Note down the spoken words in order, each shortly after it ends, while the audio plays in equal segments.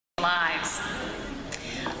lives.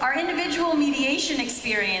 Our individual mediation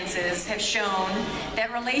experiences have shown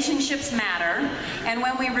that relationships matter, and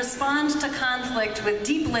when we respond to conflict with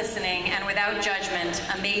deep listening and without judgment,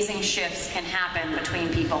 amazing shifts can happen between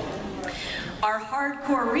people. Our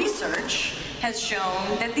hardcore research has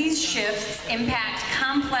shown that these shifts impact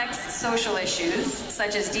complex social issues,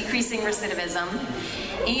 such as decreasing recidivism,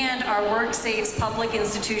 and our work saves public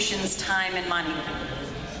institutions time and money.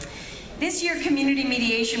 This year, Community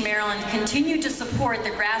Mediation Maryland continued to support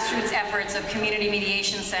the grassroots efforts of community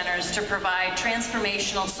mediation centers to provide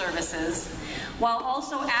transformational services, while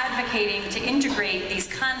also advocating to integrate these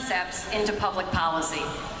concepts into public policy.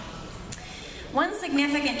 One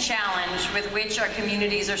significant challenge with which our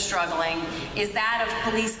communities are struggling is that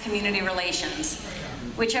of police-community relations,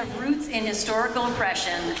 which have roots in historical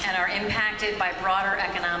oppression and are impacted by broader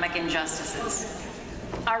economic injustices.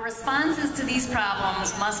 Our responses to these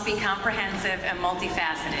problems must be comprehensive and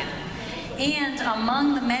multifaceted. And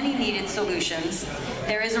among the many needed solutions,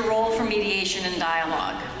 there is a role for mediation and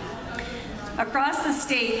dialogue. Across the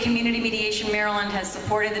state, Community Mediation Maryland has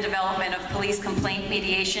supported the development of police complaint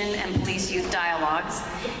mediation and police youth dialogues,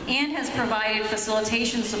 and has provided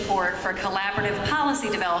facilitation support for collaborative policy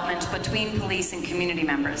development between police and community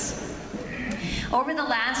members. Over the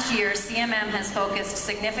last year, CMM has focused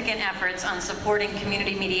significant efforts on supporting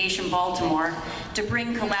Community Mediation Baltimore to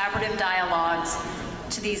bring collaborative dialogues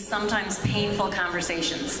to these sometimes painful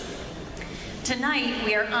conversations. Tonight,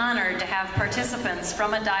 we are honored to have participants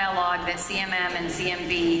from a dialogue that CMM and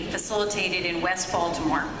CMB facilitated in West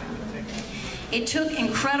Baltimore. It took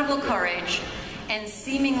incredible courage and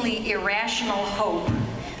seemingly irrational hope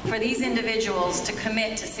for these individuals to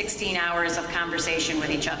commit to 16 hours of conversation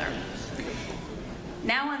with each other.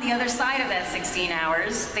 Now on the other side of that 16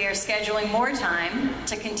 hours, they are scheduling more time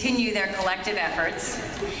to continue their collective efforts,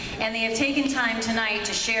 and they have taken time tonight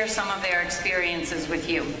to share some of their experiences with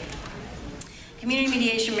you. Community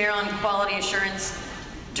Mediation Maryland Quality Assurance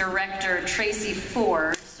Director Tracy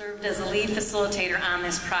Ford served as a lead facilitator on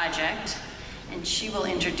this project, and she will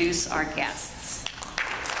introduce our guests.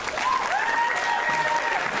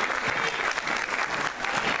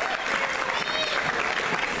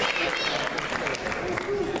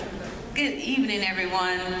 Good evening,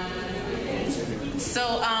 everyone.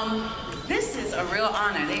 So this is a real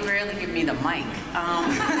honor. They rarely give me the mic.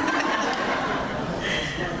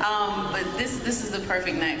 But this is the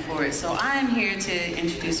perfect night for it. So I'm here to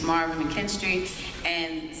introduce Marvin McKenstry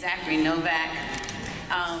and Zachary Novak.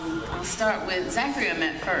 I'll start with Zachary. I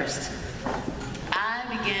met first. I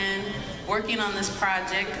began working on this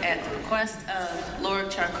project at the request of Laura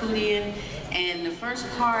Charkoudian, and the first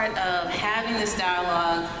part of having this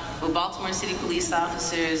dialogue with Baltimore City police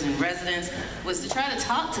officers and residents was to try to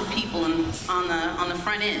talk to people on the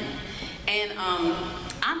front end. And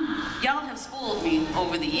y'all have spoiled me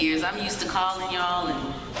over the years. I'm used to calling y'all,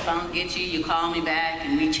 and if I don't get you, you call me back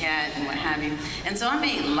and we chat and what have you. And so I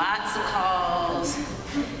made lots of calls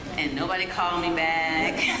and nobody called me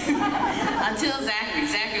back until Zachary.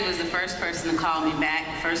 Zachary was the first person to call me back,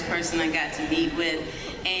 the first person I got to meet with.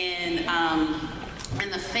 And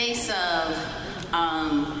in the face of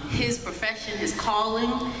his profession, his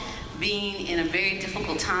calling, being in a very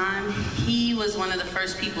difficult time, he was one of the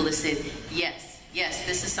first people that said, yes, yes,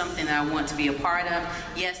 this is something that I want to be a part of.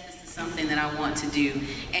 Yes, this is something that I want to do.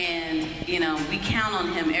 And, you know, we count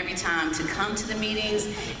on him every time to come to the meetings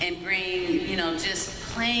and bring, you know, just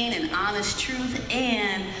plain and honest truth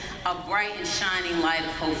and a bright and shining light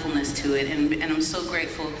of hopefulness to it. And I'm so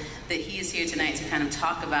grateful that he is here tonight to kind of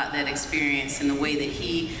talk about that experience and the way that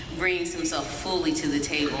he brings himself fully to the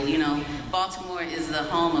table. You know, Baltimore is the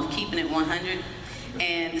home of keeping it 100,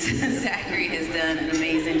 and Zachary has done an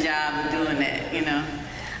amazing job of doing that, you know.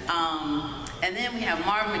 And then we have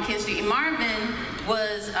Marvin McKenstry. Marvin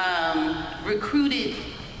was recruited.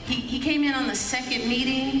 He came in on the second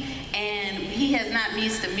meeting, and he has not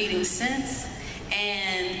missed a meeting since.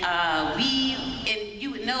 And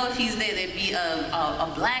you would know if he's there, there'd be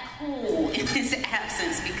a black hole in his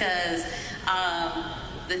absence, because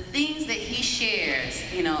the things that he shares,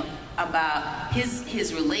 you know, about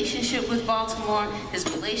his relationship with Baltimore, his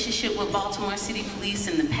relationship with Baltimore City Police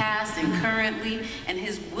in the past and currently, and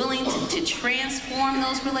his willingness to transform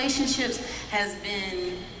those relationships has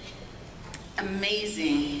been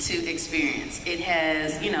amazing to experience. It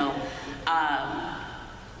has, you know,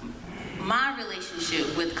 my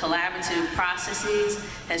relationship with collaborative processes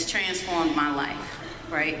has transformed my life,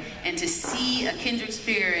 right? And to see a kindred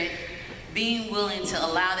spirit being willing to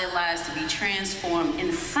allow their lives to be transformed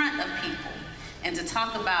in front of people, and to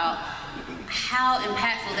talk about how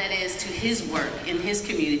impactful that is to his work in his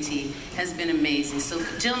community has been amazing. So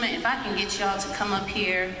gentlemen, if I can get y'all to come up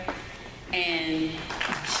here and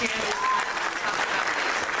share this time and talk about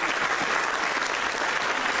this.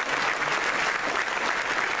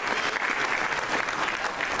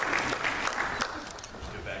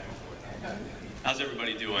 How's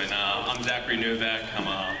everybody doing? I'm Zachary Novak. I'm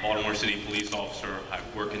a Baltimore City police officer. I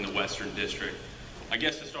work in the Western District. I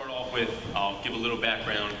guess to start off with, I'll give a little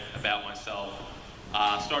background about myself,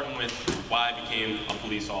 starting with why I became a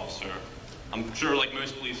police officer. I'm sure, like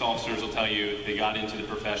most police officers will tell you, they got into the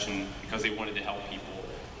profession because they wanted to help people.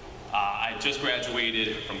 I just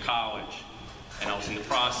graduated from college, and I was in the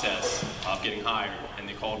process of getting hired, and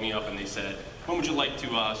they called me up and they said, when would you like to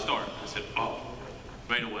start? I said, oh,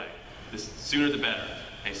 right away. The sooner the better.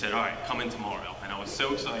 They said, all right, come in tomorrow. And I was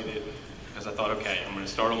so excited because I thought, okay, I'm going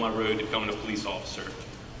to start on my road to becoming a police officer.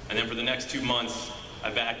 And then for the next 2 months, I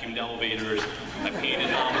vacuumed elevators, I painted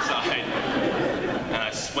homicide, and I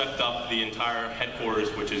swept up the entire headquarters,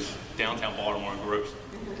 which is downtown Baltimore, gross.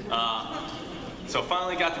 So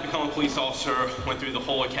finally got to become a police officer, went through the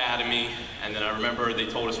whole academy, and then I remember they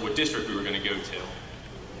told us what district we were going to go to.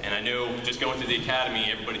 And I know just going through the academy,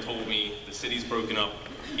 everybody told me the city's broken up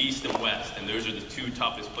east and west, and those are the two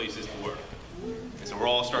toughest places to work. And so we're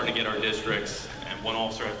all starting to get our districts, and one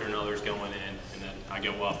officer after another is going in, and then I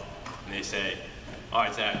go up, and they say, all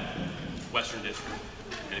right, Zach, Western District.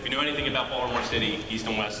 And if you know anything about Baltimore City, east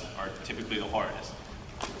and west are typically the hardest.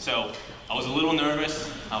 So I was a little nervous,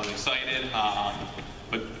 I was excited,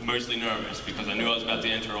 but mostly nervous because I knew I was about to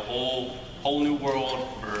enter a whole new world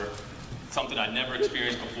for something I'd never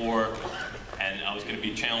experienced before, and I was going to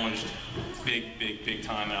be challenged big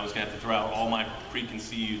time, and I was going to have to throw out all my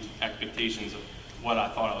preconceived expectations of what I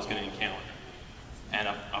thought I was going to encounter. And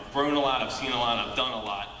I've grown a lot, I've seen a lot, I've done a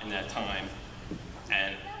lot in that time,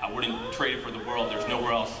 and I wouldn't trade it for the world. There's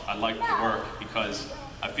nowhere else I'd like to work because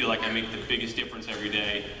I feel like I make the biggest difference every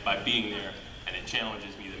day by being there, and it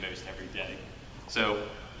challenges me the most every day. So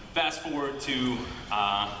fast forward to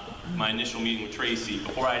my initial meeting with Tracy.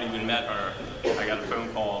 Before I had even met her, I got a phone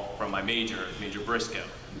call from my Major Briscoe.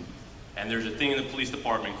 And there's a thing in the police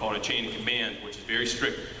department called a chain of command, which is very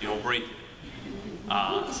strict. You don't break it.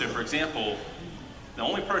 So for example, the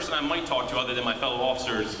only person I might talk to other than my fellow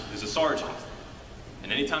officers is a sergeant.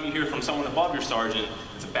 And anytime you hear from someone above your sergeant,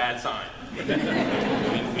 it's a bad sign.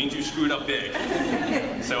 It means you screwed up big.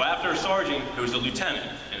 So after a sergeant goes a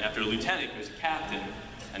lieutenant, and after a lieutenant goes a captain,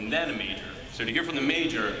 and then a major. So to hear from the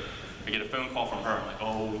major, I get a phone call from her. I'm like,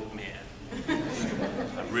 oh man,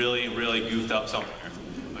 I really goofed up somewhere.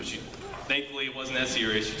 But thankfully it wasn't that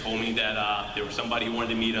serious. She told me that there was somebody who wanted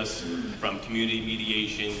to meet us from Community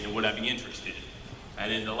Mediation, and would I be interested?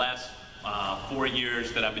 And in the last 4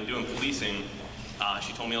 years that I've been doing policing,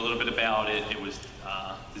 she told me a little bit about it. It was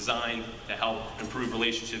designed to help improve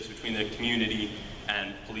relationships between the community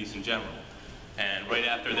and police in general. And right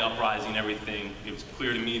after the uprising and everything, it was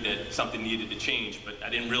clear to me that something needed to change, but I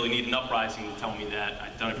didn't really need an uprising to tell me that.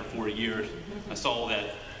 I'd done it for 4 years. I saw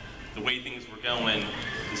that the way things were going,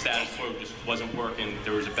 the status quo just wasn't working.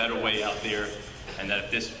 There was a better way out there, and that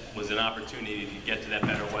if this was an opportunity to get to that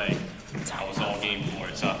better way, I was all game for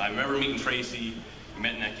it. So I remember meeting Tracy. We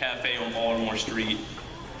met in that cafe on Baltimore Street,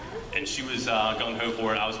 and she was gung-ho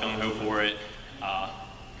for it, I was gung-ho for it.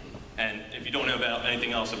 And if you don't know about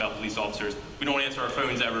anything else about police officers, we don't answer our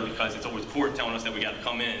phones ever because it's always court telling us that we got to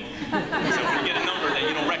come in. So when you get a number that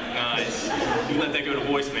you don't recognize, you let that go to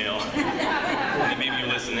voicemail, and then maybe you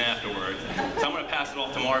listen afterwards. So I'm going to pass it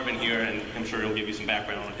off to Marvin here, and I'm sure he'll give you some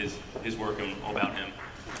background on his work and all about him.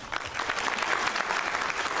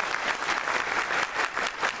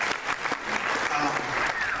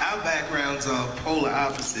 Our backgrounds are polar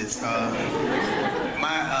opposites.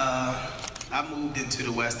 I moved into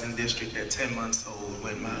the Western District at 10 months old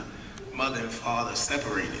when my mother and father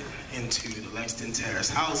separated into the Lexington Terrace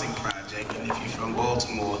housing project. And if you're from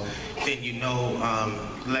Baltimore, then you know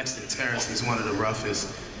Lexington Terrace is one of the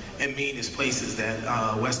roughest and meanest places that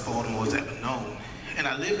West Baltimore has ever known. And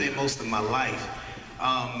I lived there most of my life.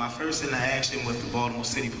 My first interaction with the Baltimore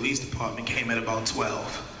City Police Department came at about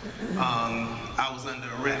 12. I was under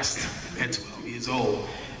arrest at 12 years old.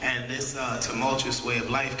 And this tumultuous way of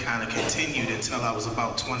life kind of continued until I was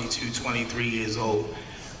about 22, 23 years old.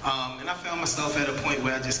 And I found myself at a point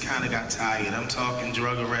where I just kind of got tired. I'm talking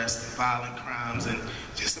drug arrests, violent crimes, and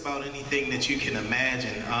just about anything that you can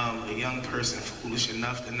imagine a young person foolish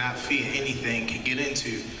enough to not fear anything can get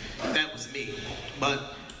into. That was me.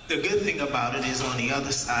 But the good thing about it is on the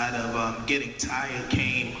other side of getting tired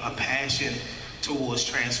came a passion towards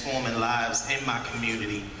transforming lives in my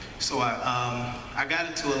community. So I got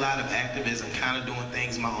into a lot of activism, kind of doing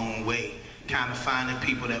things my own way, kind of finding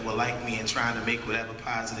people that were like me and trying to make whatever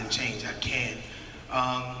positive change I can.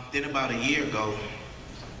 Then about a year ago,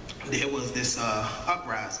 there was this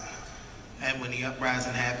uprising. And when the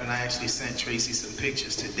uprising happened, I actually sent Tracy some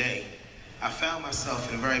pictures today. I found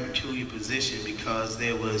myself in a very peculiar position because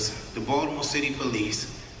there was the Baltimore City Police,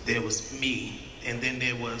 there was me, and then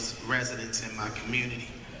there was residents in my community.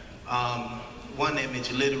 One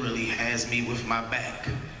image literally has me with my back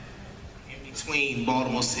in between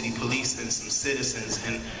Baltimore City Police and some citizens.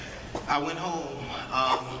 And I went home,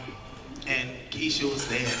 and Keisha was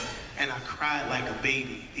there, and I cried like a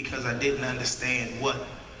baby because I didn't understand what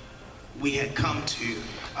we had come to,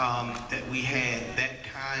 that we had that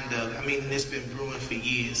kind of, I mean, it's been brewing for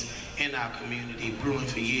years in our community, brewing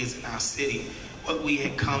for years in our city, what we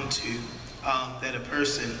had come to, that a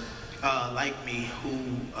person like me who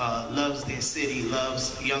loves their city,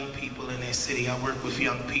 loves young people in their city. I work with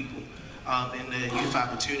young people in the Youth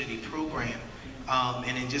Opportunity Program,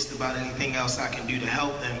 and in just about anything else I can do to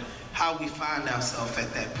help them, how we find ourselves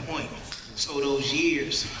at that point. So those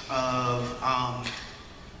years of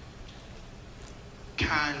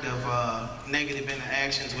kind of negative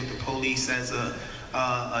interactions with the police as a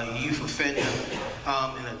youth offender,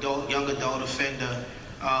 an young adult offender,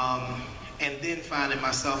 and then finding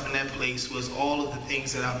myself in that place was all of the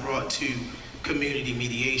things that I brought to community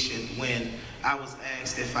mediation when I was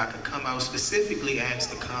asked if I could come. I was specifically asked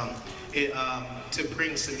to come to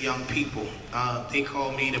bring some young people. They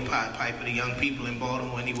call me the Pied Piper, the young people in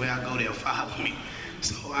Baltimore. Anywhere I go, they'll follow me.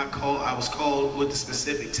 So I was called with the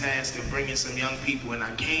specific task of bringing some young people, and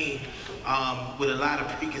I came with a lot of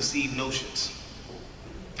preconceived notions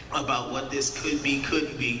about what this could be,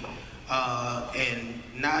 couldn't be, and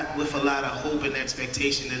not with a lot of hope and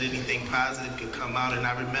expectation that anything positive could come out. And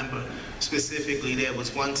I remember specifically there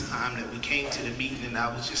was one time that we came to the meeting and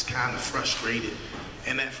I was just kind of frustrated.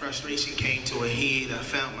 And that frustration came to a head. I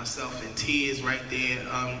found myself in tears right there.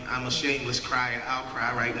 I'm a shameless crier. I'll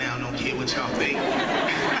cry right now. Don't care what y'all think.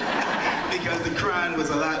 Because the crying was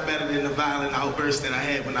a lot better than the violent outburst that I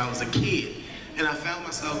had when I was a kid. And I found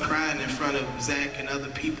myself crying in front of Zach and other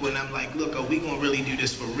people. And I'm like, look, are we going to really do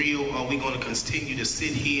this for real? Or are we going to continue to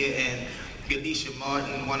sit here? And Ganesha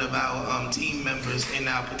Martin, one of our team members in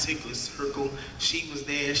our particular circle, she was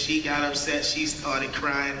there, she got upset, she started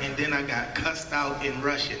crying, and then I got cussed out in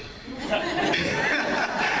Russian.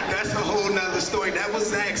 That's a whole nother story. That was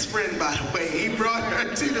Zach's friend, by the way. He brought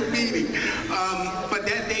her to the meeting. But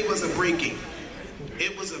that day was a breaking.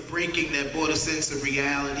 It was a breaking that brought a sense of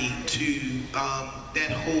reality to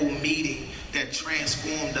that whole meeting that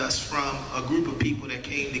transformed us from a group of people that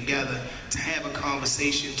came together to have a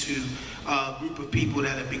conversation to a group of people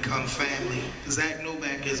that have become family. Zach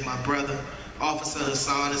Novak is my brother. Officer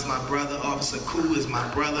Hassan is my brother. Officer Koo is my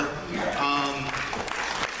brother. I'm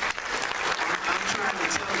trying to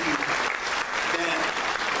tell you that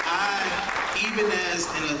I, even as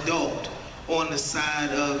an adult, on the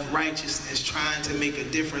side of righteousness, trying to make a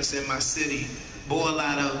difference in my city, bore a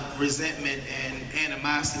lot of resentment and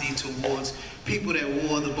animosity towards people that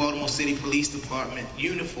wore the Baltimore City Police Department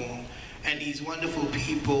uniform. And these wonderful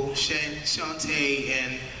people,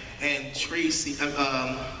 Shantae and Tracy, Tracy,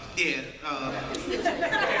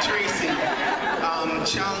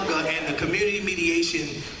 Changa, and the Community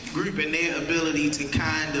Mediation group, and their ability to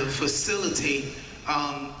kind of facilitate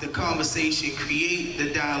the conversation, create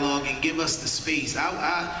the dialogue, and give us the space.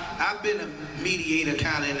 I've been a mediator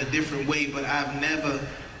kind of in a different way, but I've never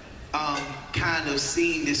kind of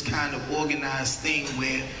seen this kind of organized thing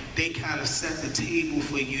where they kind of set the table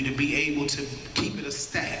for you to be able to keep it a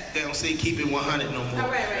stack. They don't say keep it 100 no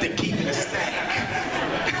more. They keep it a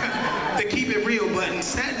stack. They keep it real, but in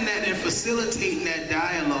setting that and facilitating that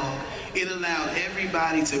dialogue, it allowed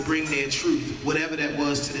everybody to bring their truth, whatever that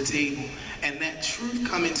was, to the table. And that truth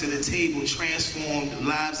coming to the table transformed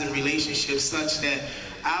lives and relationships such that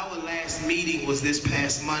our last meeting was this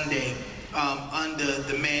past Monday, under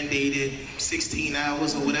the mandated 16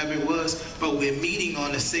 hours or whatever it was, but we're meeting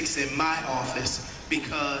on the 6th in my office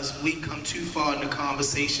because we come too far in the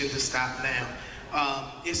conversation to stop now.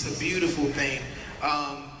 It's a beautiful thing.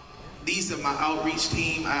 These are my outreach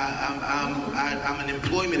team. I'm an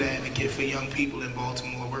employment advocate for young people in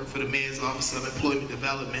Baltimore. I work for the Mayor's Office of Employment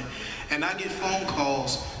Development. And I get phone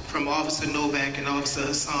calls from Officer Novak and Officer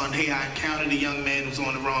Hassan. Hey, I encountered a young man who's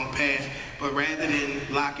on the wrong path, but rather than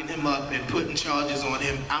locking him up and putting charges on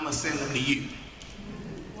him, I'm gonna send him to you.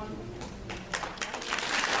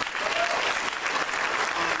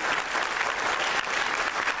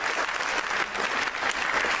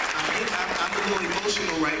 I'm a little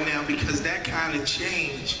emotional right now because that kind of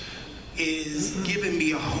change is giving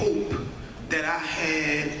me a hope that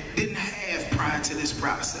I didn't have prior to this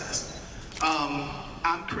process.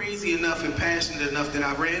 I'm crazy enough and passionate enough that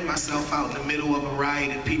I ran myself out in the middle of a riot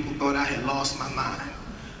and people thought I had lost my mind.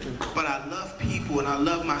 But I love people and I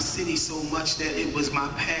love my city so much that it was my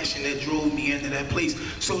passion that drove me into that place.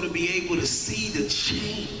 So to be able to see the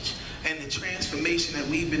change and the transformation that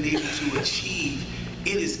we've been able to achieve,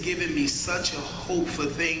 it has given me such a hope for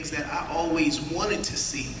things that I always wanted to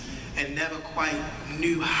see and never quite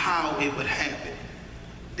knew how it would happen.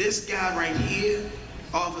 This guy right here,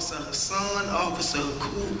 Officer Hassan, Officer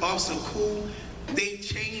Cool, they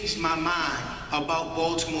changed my mind about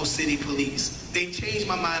Baltimore City Police. They changed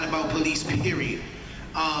my mind about police, period.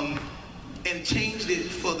 And changed it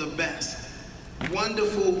for the best.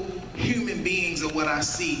 Wonderful human beings are what I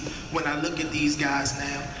see when I look at these guys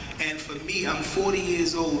now. And for me, I'm 40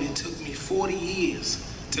 years old. It took me 40 years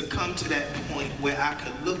to come to that point where I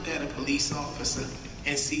could look at a police officer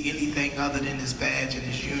and see anything other than his badge and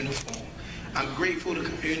his uniform. I'm grateful to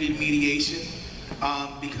Community Mediation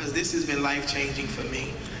because this has been life-changing for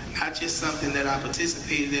me. Not just something that I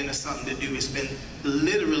participated in or something to do. It's been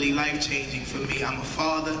literally life-changing for me. I'm a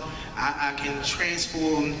father. I can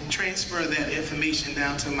transfer that information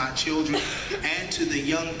down to my children and to the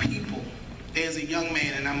young people. There's a young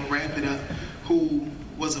man, and I'm gonna wrap it up, who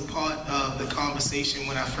was a part of the conversation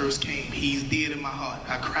when I first came. He's dear to my heart.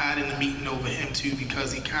 I cried in the meeting over him too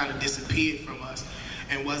because he kind of disappeared from us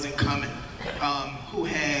and wasn't coming. Who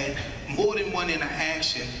had more than one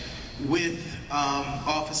interaction with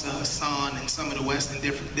Officer Hassan and some of the Western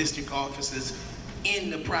District officers in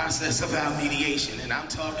the process of our mediation. And I'm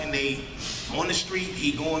talking, they on the street,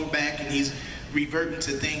 he going back and he's reverting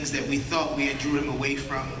to things that we thought we had drew him away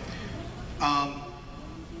from.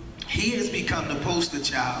 He has become the poster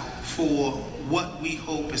child for what we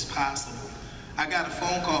hope is possible. I got a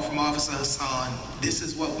phone call from Officer Hassan. This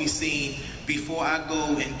is what we seen. Before I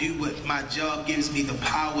go and do what my job gives me the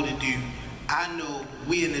power to do, I know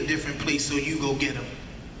we're in a different place, so you go get him.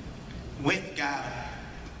 Went and got him.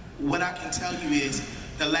 What I can tell you is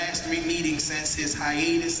the last 3 meetings since his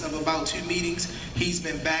hiatus of about 2 meetings, he's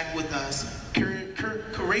been back with us,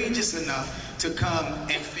 courageous enough to come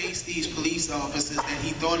and face these police officers that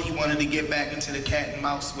he thought he wanted to get back into the cat and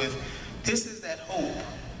mouse with. This is that hope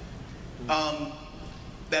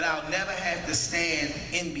that I'll never have to stand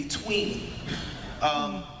in between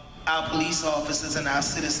our police officers and our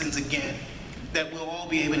citizens again, that we'll all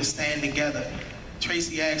be able to stand together.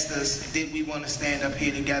 Tracy asked us, did we want to stand up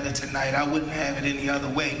here together tonight? I wouldn't have it any other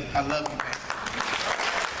way. I love you, man.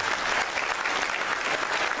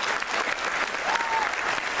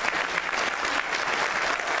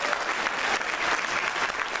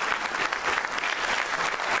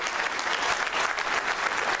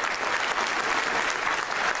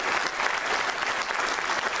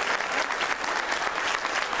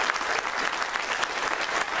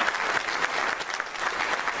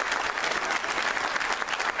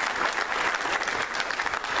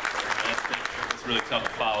 Really tough to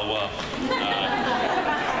follow up,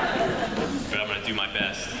 but I'm going to do my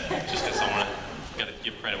best, just because I got to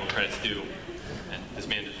give credit where credit's due, and this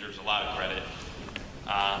man deserves a lot of credit.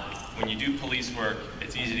 When you do police work,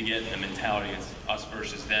 it's easy to get in the mentality it's us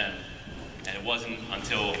versus them, and it wasn't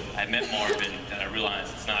until I met Marvin that I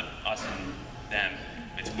realized it's not us and them,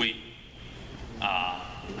 it's we.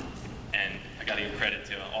 And I got to give credit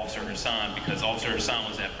to Officer Hassan, because Officer Hassan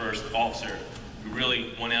was that first officer who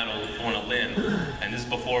really went out on a limb, and this is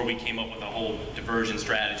before we came up with a whole diversion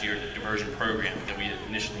strategy or diversion program that we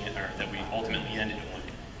initially, or that we ultimately ended on.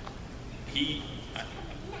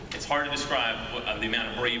 It's hard to describe the amount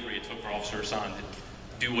of bravery it took for Officer Hassan to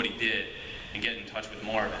do what he did and get in touch with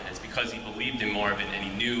Marvin. It's because he believed in Marvin and he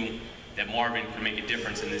knew that Marvin could make a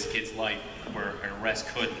difference in this kid's life where an arrest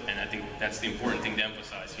couldn't, and I think that's the important thing to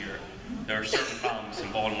emphasize here. There are certain problems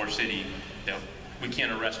in Baltimore City that we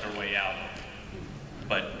can't arrest our way out of.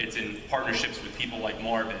 But it's in partnerships with people like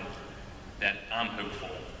Marvin that I'm hopeful.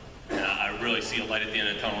 And I really see a light at the end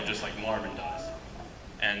of the tunnel just like Marvin does.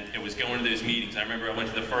 And it was going to those meetings. I remember I went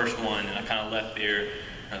to the first one and I kind of left there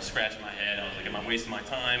scratching my head. I was like, am I wasting my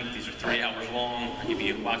time? These are 3 hours long. I could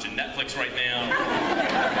be watching Netflix right now.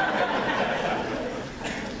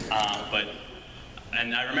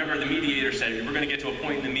 And I remember the mediator said, we're going to get to a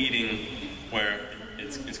point in the meeting where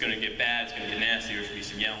it's going to get bad, it's going to get nasty, there's going to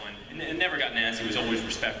be some yelling. And it never got nasty, it was always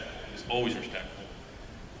respectful. It was always respectful.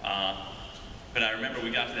 But I remember we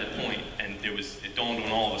got to that point, and it dawned on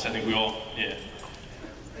all of us, I think we all, yeah.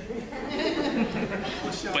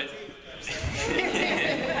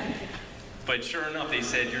 But sure enough, they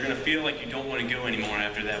said, you're going to feel like you don't want to go anymore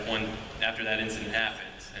after that incident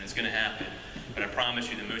happens. and it's going to happen. But I promise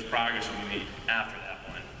you the most progress will be made after that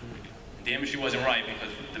one. And damn it, she wasn't right, because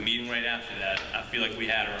the meeting right after that, I feel like we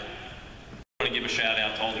had her. I want to give a shout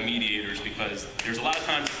out to all the mediators, because there's a lot of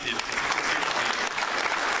times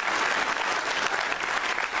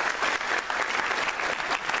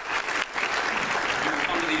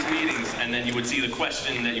meetings, and then you would see the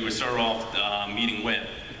question that you would start off the meeting with.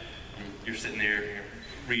 You're sitting there, you're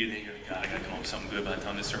reading, you're like, God, I gotta come up with something good by the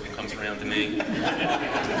time this circle comes around to me.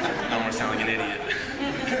 I don't want to sound like an idiot.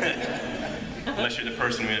 Unless you're the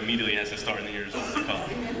person who immediately has to start in the ears off the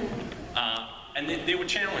cuff. And they would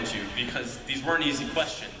challenge you, because these weren't easy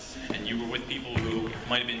questions, and you were with people who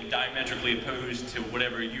might have been diametrically opposed to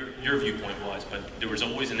whatever your viewpoint was, but there was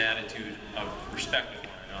always an attitude of respect with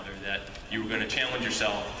one another, that you were going to challenge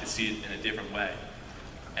yourself to see it in a different way.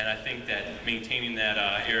 And I think that maintaining that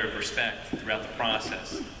air of respect throughout the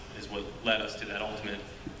process is what led us to that ultimate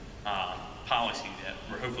policy that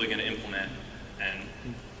we're hopefully going to implement. And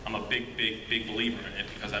I'm a big, big, big believer in it,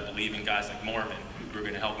 because I believe in guys like Marvin who are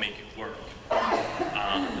going to help make it work.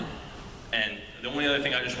 And the only other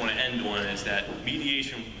thing I just want to end on is that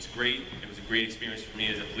mediation was great. It was a great experience for me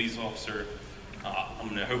as a police officer. I'm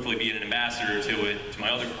going to hopefully be an ambassador to it, to my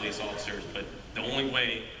other police officers, but the only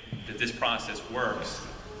way that this process works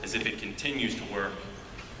is if it continues to work,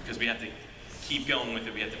 because we have to keep going with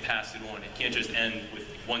it, we have to pass it on. It can't just end with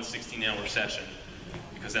one 16-hour session,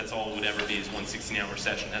 because that's all it would ever be, is one 16-hour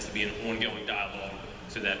session. It has to be an ongoing dialogue,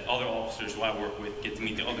 so that other officers who I work with get to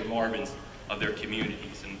meet the other Marvins of their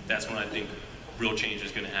communities, and that's when I think real change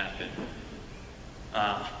is going to happen.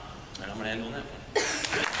 And I'm going to end on that one.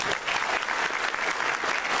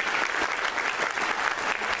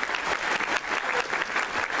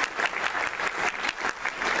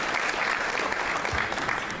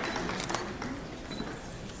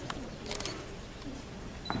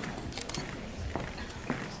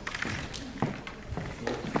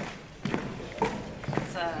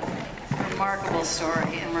 Remarkable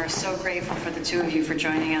story, and we're so grateful for the two of you for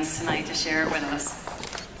joining us tonight to share it with us.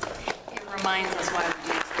 It reminds us why we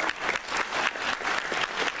do this work.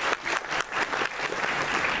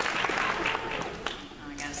 Oh,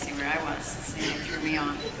 I gotta see where I was. See, it threw me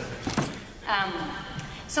off.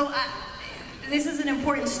 This is an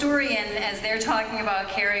important story, and as they're talking about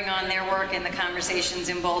carrying on their work in the conversations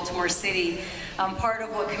in Baltimore City, part of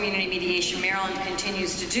what Community Mediation Maryland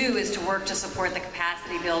continues to do is to work to support the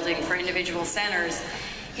capacity building for individual centers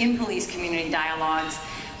in police community dialogues.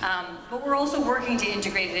 But we're also working to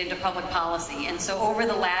integrate it into public policy. And so over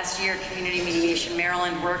the last year, Community Mediation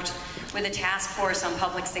Maryland worked with a task force on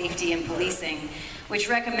public safety and policing, which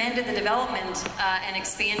recommended the development and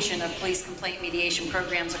expansion of police complaint mediation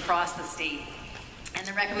programs across the state. And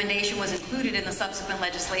the recommendation was included in the subsequent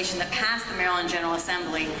legislation that passed the Maryland General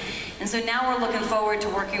Assembly. And so now we're looking forward to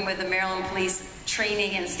working with the Maryland Police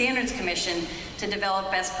Training and Standards Commission to develop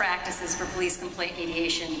best practices for police complaint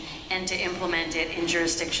mediation and to implement it in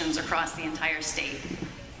jurisdictions across the entire state.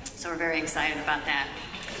 So we're very excited about that.